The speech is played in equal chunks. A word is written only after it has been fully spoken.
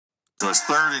So it's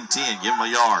 3rd and 10. Give him a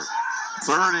yard.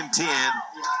 3rd and 10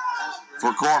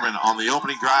 for Corbin on the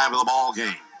opening drive of the ball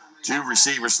game. 2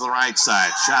 receivers to the right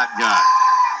side. Shotgun.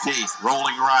 Keith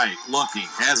rolling right, looking,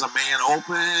 has a man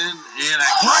open, and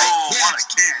a great catch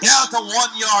down at the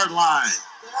 1-yard line.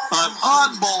 An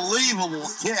unbelievable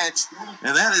catch,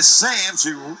 and that is Sams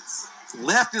who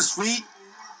left his feet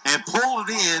and pulled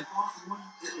it in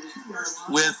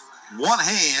with one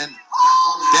hand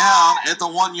down at the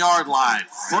 1-yard line.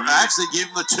 Actually, give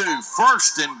him the 2.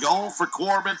 1st and goal for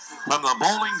Corbin from the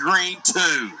Bowling Green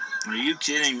 2. Are you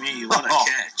kidding me? What a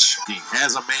catch. He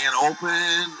has a man open,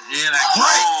 and a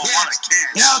great catch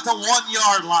down at the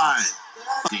 1-yard line.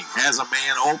 He has a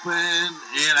man open,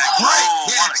 and a great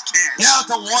catch down at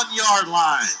the 1-yard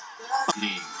line.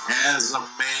 He has a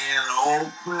man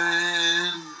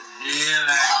open, and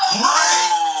a great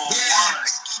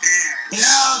catch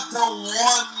down at the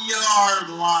 1-yard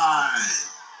line.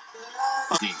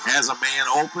 He has a man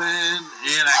open,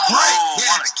 and a great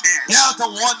catch down at the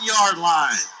 1-yard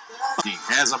line. He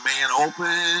has a man open,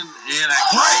 and a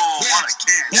great catch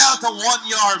down at the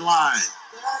 1-yard line.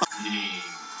 He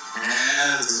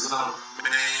has a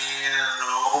man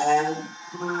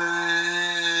open,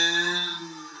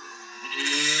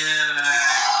 and a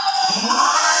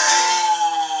great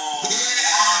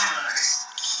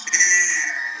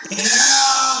catch.